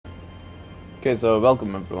Okay, so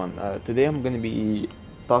welcome everyone. Today I'm going to be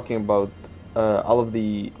talking about all of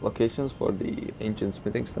the locations for the ancient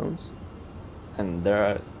smithing stones, and there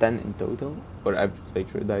are 10 in total for every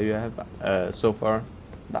playthrough that you have so far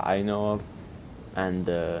that I know of, and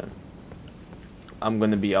I'm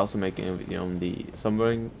going to be also making a video on the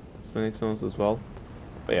submarine smithing stones as well.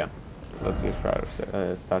 But yeah, let's get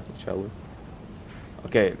started, shall we?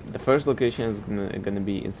 Okay, the first location is gonna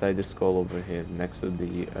be inside the skull over here, next to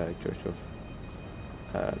the Church of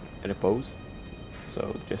Repose.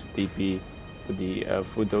 So just TP to the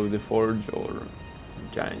foot of the forge or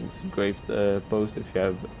giant's grave post if you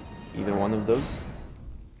have either one of those.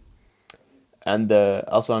 And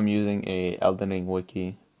also I'm using a Elden Ring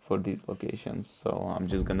wiki for these locations, so I'm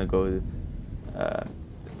just gonna go. Uh,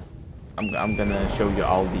 I'm gonna show you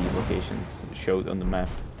all the locations showed on the map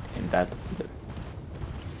in that.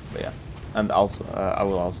 But yeah, and also I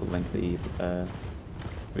will also link the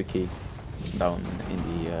wiki down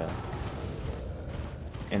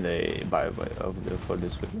in the bio for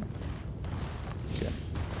this video. Okay.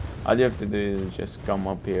 All you have to do is just come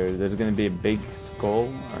up here. There's gonna be a big skull,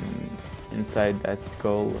 and inside that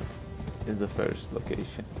skull is the first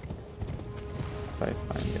location. If I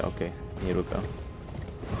find it, okay, here we go.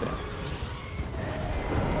 Okay.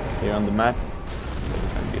 Here on the map,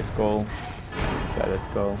 there's gonna be a skull. Inside that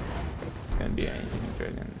skull, it's gonna be an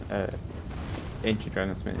ancient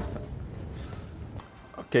dragon smith.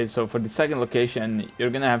 Okay, so for the second location, you're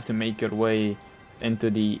gonna have to make your way into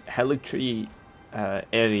the Helix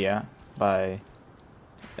area by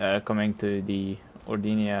coming to the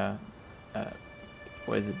Ordinia,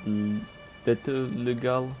 what is it,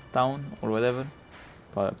 Legal town or whatever.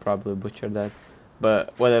 Probably butchered that,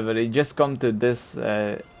 but whatever. You just come to this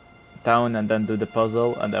town and then do the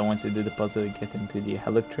puzzle, and then once you do the puzzle, you get into the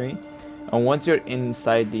Helix. And once you're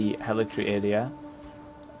inside the Helix area,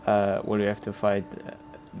 where you have to fight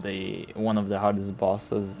one of the hardest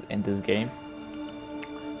bosses in this game.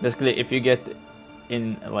 Basically, if you get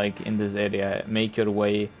in this area, make your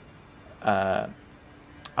way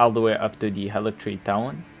all the way up to the Helix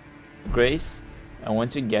town, Grace, and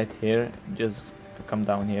once you get here, just come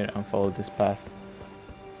down here and follow this path.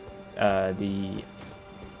 The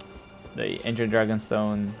ancient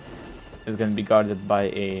dragonstone is going to be guarded by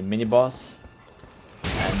a mini boss,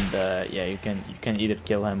 and yeah, you can either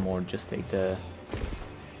kill him or just take the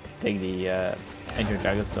ancient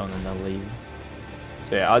dragonstone and then leave.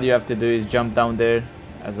 So yeah, all you have to do is jump down there,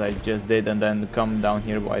 as I just did, and then come down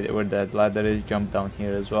here where that ladder is. Jump down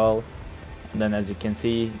here as well, and then as you can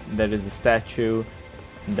see, there is the statue,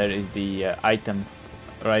 and there is the item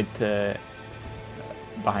right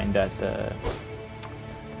behind that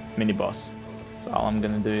mini boss. So all I'm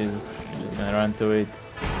gonna do is I'm just gonna run to it,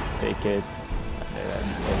 take it,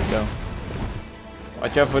 and there we go.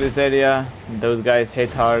 Watch out for this area. Those guys hit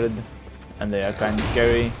hard and they are kind of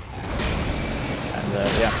scary. And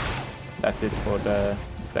yeah, that's it for the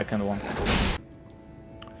second one.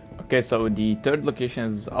 Okay, so the third location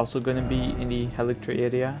is also gonna be in the Helix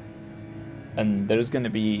area, and there's gonna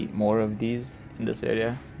be more of these in this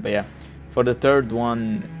area. But yeah, for the third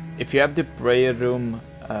one, if you have the prayer room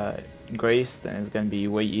Grace, then it's gonna be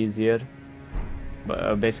way easier.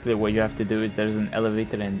 But basically what you have to do is there's an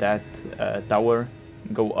elevator in that tower.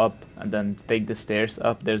 Go up and then take the stairs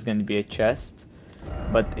up. There's gonna be a chest.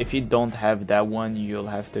 But if you don't have that one, you'll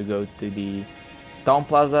have to go to the Town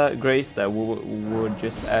Plaza Grace that we were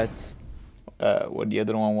just at, where the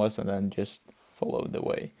other one was, and then just follow the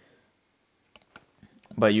way.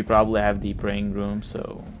 But you probably have the praying room,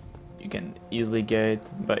 so you can easily get it.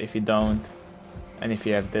 But if you don't, and if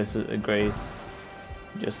you have this Grace,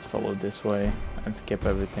 just follow this way and skip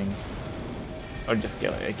everything, or just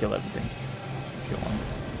kill everything if you want.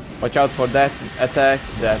 Watch out for that attack.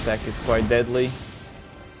 The attack is quite deadly.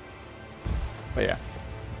 But yeah,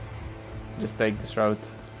 just take this route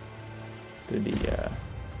to the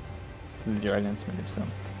dragon smithing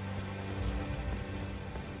stone.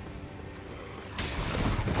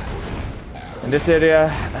 In this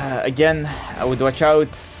area, again, I would watch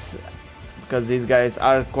out because these guys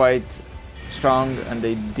are quite strong and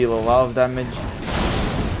they deal a lot of damage.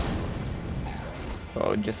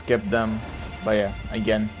 So just skip them. But yeah,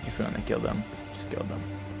 again, if you wanna kill them, just kill them.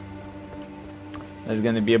 There's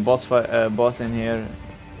gonna be a boss in here.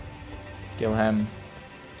 Kill him.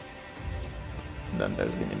 And then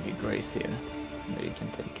there's gonna be Grace here that you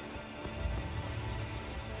can take.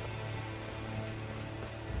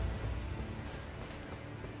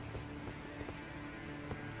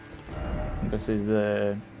 This is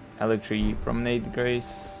the Helix Promenade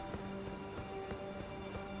Grace.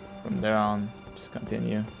 From there on, just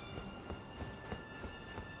continue.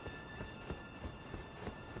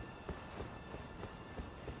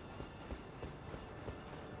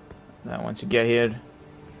 Once you get here,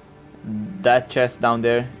 that chest down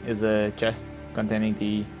there is a chest containing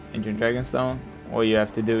the ancient dragonstone. All you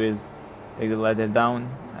have to do is take the ladder down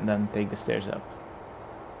and then take the stairs up.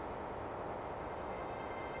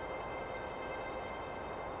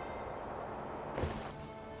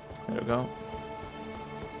 There we go.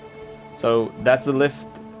 So that's the lift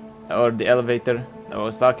or the elevator that I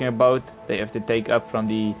was talking about. They have to take up from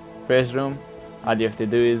the first room. All you have to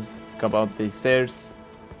do is come up these stairs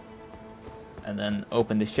and then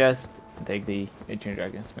open the chest and take the ancient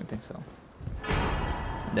dragon smithing stone.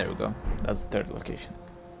 There we go. That's the third location.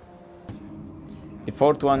 The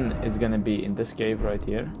fourth one is gonna be in this cave right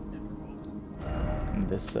here. In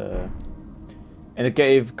this in a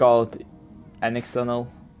cave called Annex Tunnel.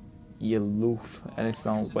 Annex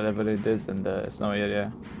Tunnel, whatever it is, in the snow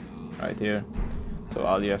area right here. So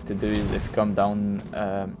all you have to do is, if you come down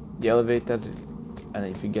the elevator and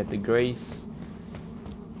if you get the grace,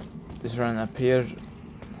 just run up here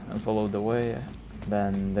and follow the way.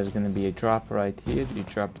 Then there's gonna be a drop right here. You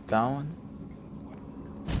drop down.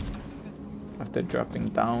 After dropping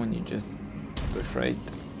down, you just push right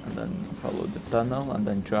and then follow the tunnel and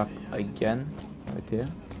then drop again right here.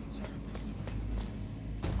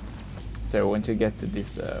 So once you get to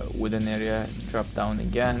this wooden area, drop down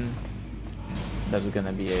again. There's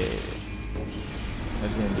gonna be a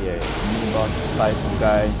mini boss type of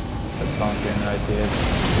guy that spawns in right here.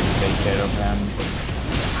 Just take care of him.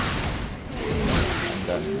 And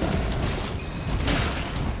then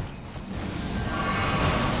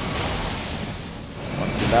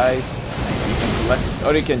once he dies, you can collect it,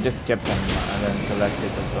 or you can just keep him and then collect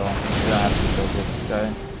it as well. You don't have to kill this guy.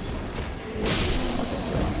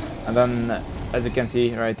 And then, as you can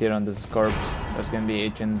see right here on this corpse, there's gonna be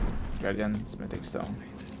ancient dragon smithing stone.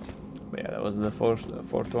 But yeah, that was the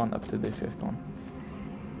fourth one up to the fifth one.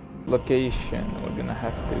 Location, we're gonna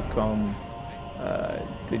have to come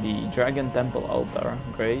to the dragon temple altar,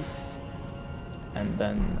 Grace. And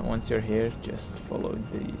then once you're here, just follow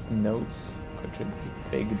these notes, go through this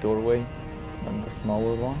big doorway, then the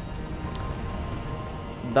smaller one.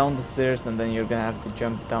 Down the stairs, and then you're gonna have to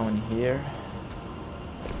jump down here.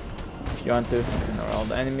 If you want to, ignore all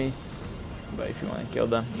the enemies, but if you want to kill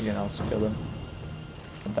them, you can also kill them.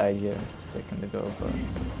 I died here a second ago, but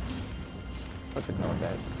let's ignore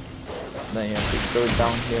that. Then you have to go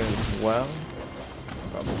down here as well.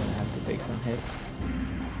 Probably gonna have to take some hits.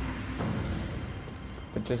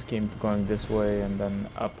 But just keep going this way and then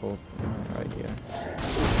up right here.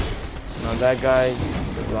 Now that guy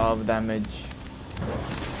does a lot of damage.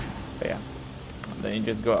 But yeah. And then you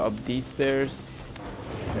just go up these stairs.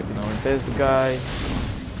 Ignore this guy,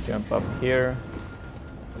 jump up here,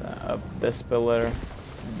 up this pillar,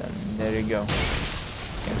 and then there you go. You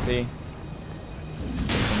can see,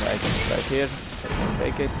 some items right here, I can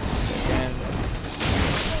take it, I can.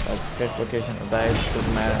 That's the fifth location of that,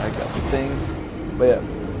 doesn't matter, I got the thing. But yeah,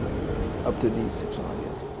 up to these 6 one, I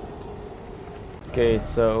guess. Okay,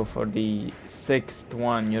 so for the sixth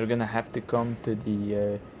one, you're gonna have to come to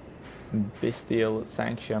the Bestial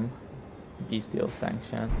Sanction,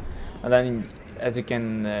 and then as you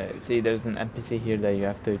can see, there's an NPC here that you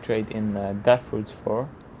have to trade in death fruits for,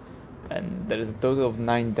 and there is a total of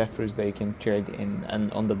 9 death fruits that you can trade in,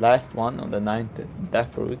 and on the last one, on the 9th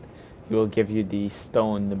death fruit, he will give you the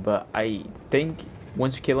stone. But I think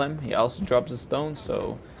once you kill him, he also drops a stone,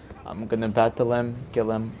 so I'm gonna battle him, kill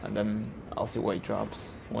him, and then I'll see what he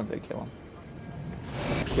drops once I kill him.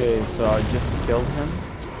 Okay, so I just killed him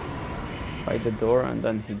by the door, and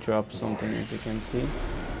then he dropped something, as you can see.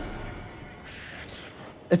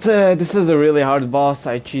 This is a really hard boss.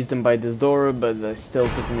 I cheesed him by this door, but it still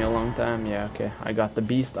took me a long time. Yeah, okay. I got the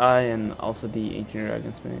beast eye and also the ancient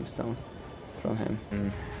dragon smithing stone from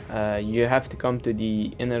him. You have to come to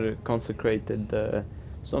the inner consecrated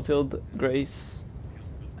Stonefield Grace,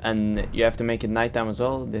 and you have to make it nighttime as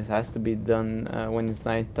well. This has to be done when it's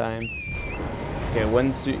nighttime. Okay,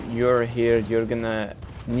 once you're here, you're gonna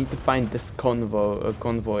need to find this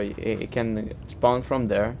convoy. It can spawn from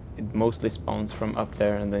there. It mostly spawns from up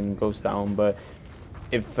there and then goes down, but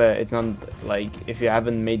if it's not, like, if you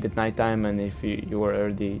haven't made it nighttime and if you were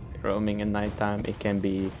already roaming in nighttime, it can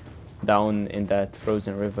be down in that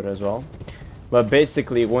frozen river as well. But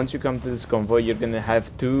basically, once you come to this convoy, you're gonna have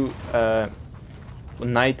 2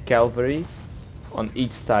 night cavalries on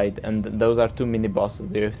each side, and those are 2 mini bosses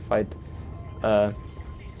that you have to fight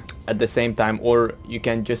at the same time, or you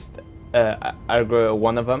can just aggro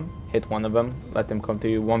one of them, hit one of them, let them come to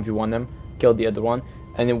you, 1v1 them, kill the other one,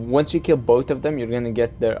 and then once you kill both of them, you're gonna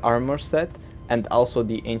get their armor set and also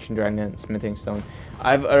the ancient dragon smithing stone.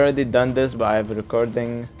 I've already done this, but I have a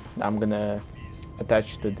recording that I'm gonna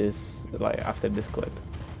attached to this, like after this clip.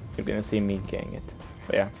 You're gonna see me getting it.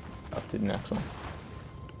 But yeah, up to the next one.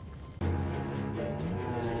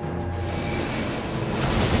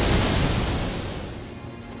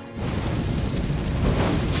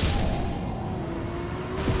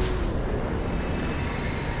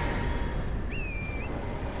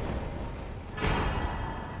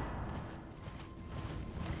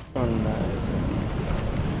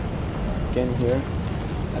 Again here,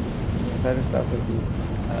 at the very start of the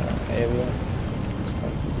area, it's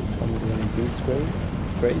going to become the Beast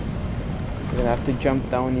Grace. You're gonna have to jump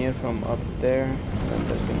down here from up there, and then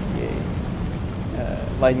there's gonna be a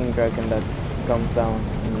lightning dragon that comes down,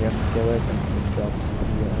 and you have to kill it, and it drops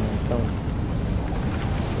the stone.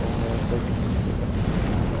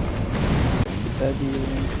 Steady,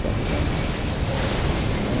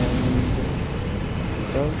 and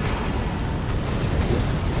go.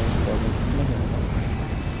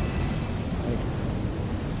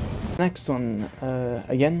 Next one,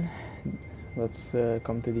 again, let's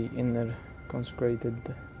come to the inner consecrated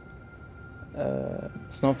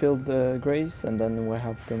snowfield grace, and then we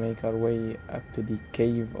have to make our way up to the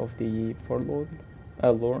cave of the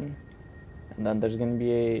Lorn, and then there's gonna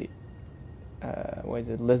be a what is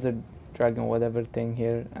it, lizard dragon whatever thing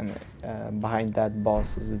here, and behind that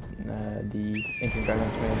boss is the ancient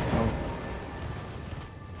dragon's made. So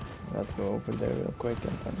let's go over there real quick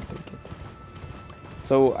and then take it.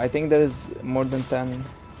 So I think there is more than 10.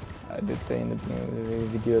 I did say in the beginning of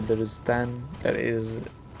the video there is 10. There is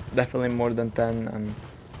definitely more than 10, and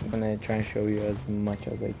I'm gonna try and show you as much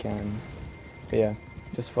as I can. But yeah,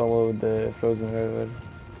 just follow the frozen river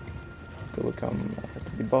to come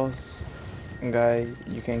to the boss guy.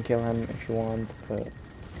 You can kill him if you want, but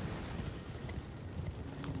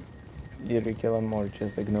either kill him or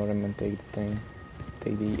just ignore him and take the thing.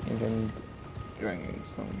 Take the ancient dragon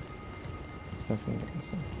stone.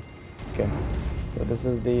 Okay, so this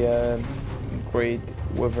is the great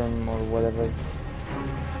wyvern or whatever,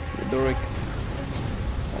 the Dorix.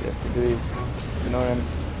 All you have to do is ignore him,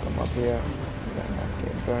 come up here, and then not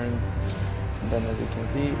get burned. And then as you can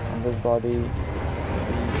see on this body, the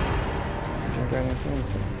ancient dragon's name.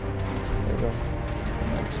 So there you go.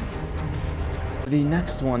 The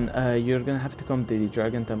next one, you're gonna have to come to the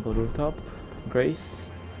Dragon Temple rooftop, Grace.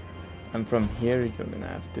 And from here you're gonna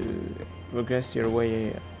have to progress your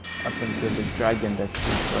way up until the dragon that's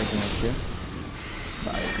fighting at you.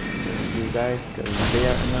 By these guys, because they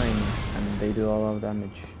are annoying and they do a lot of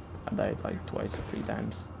damage. I died like twice or 3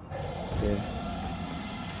 times here.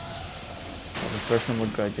 So the first one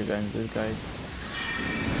would grudge against these guys.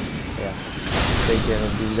 Yeah, take care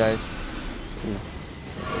of these guys.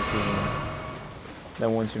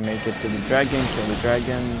 Then once you make it to the dragon, kill the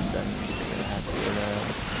dragon, then you're gonna have to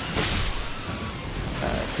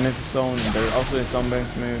Smith Stone. There's also a Sunburn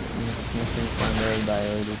Smithing Stone there that I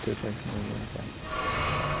already took. Okay.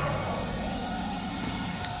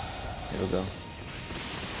 Here we go.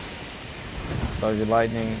 Dodge the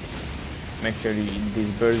lightning. Make sure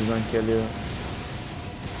these birds don't kill you.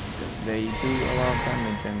 They do a lot of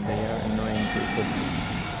damage and they are annoying to put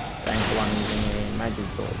thankful I'm using a magic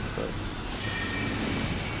ball, but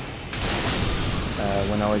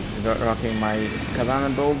when I was rocking my katana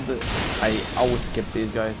build, I always skip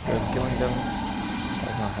these guys because killing them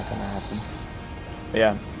that's not gonna happen. But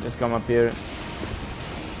yeah, just come up here,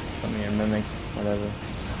 show me your mimic, whatever you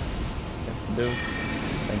have to do,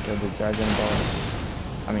 then kill the dragon ball.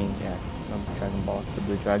 I mean, yeah, not the dragon ball, but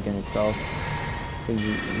the dragon itself. He's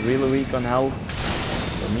really weak on health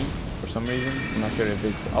for me, for some reason. I'm not sure if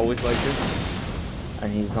it's always like this.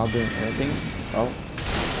 And he's not doing anything. Well,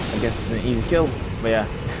 I guess it's an easy kill. But yeah,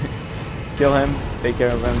 kill him, take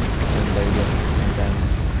care of him, and there you go. And then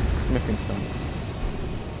Smithing Stone.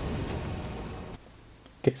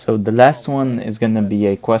 Okay, so the last one is gonna be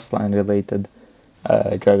a questline related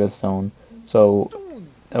Dragonstone. So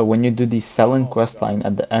when you do the Sellen questline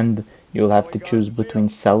at the end, you'll have to choose between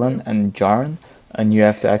Sellen and Jarn, and you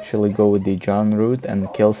have to actually go with the Jarn route and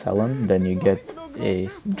kill Sellen, then you get a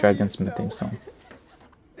Dragon Smithing Stone.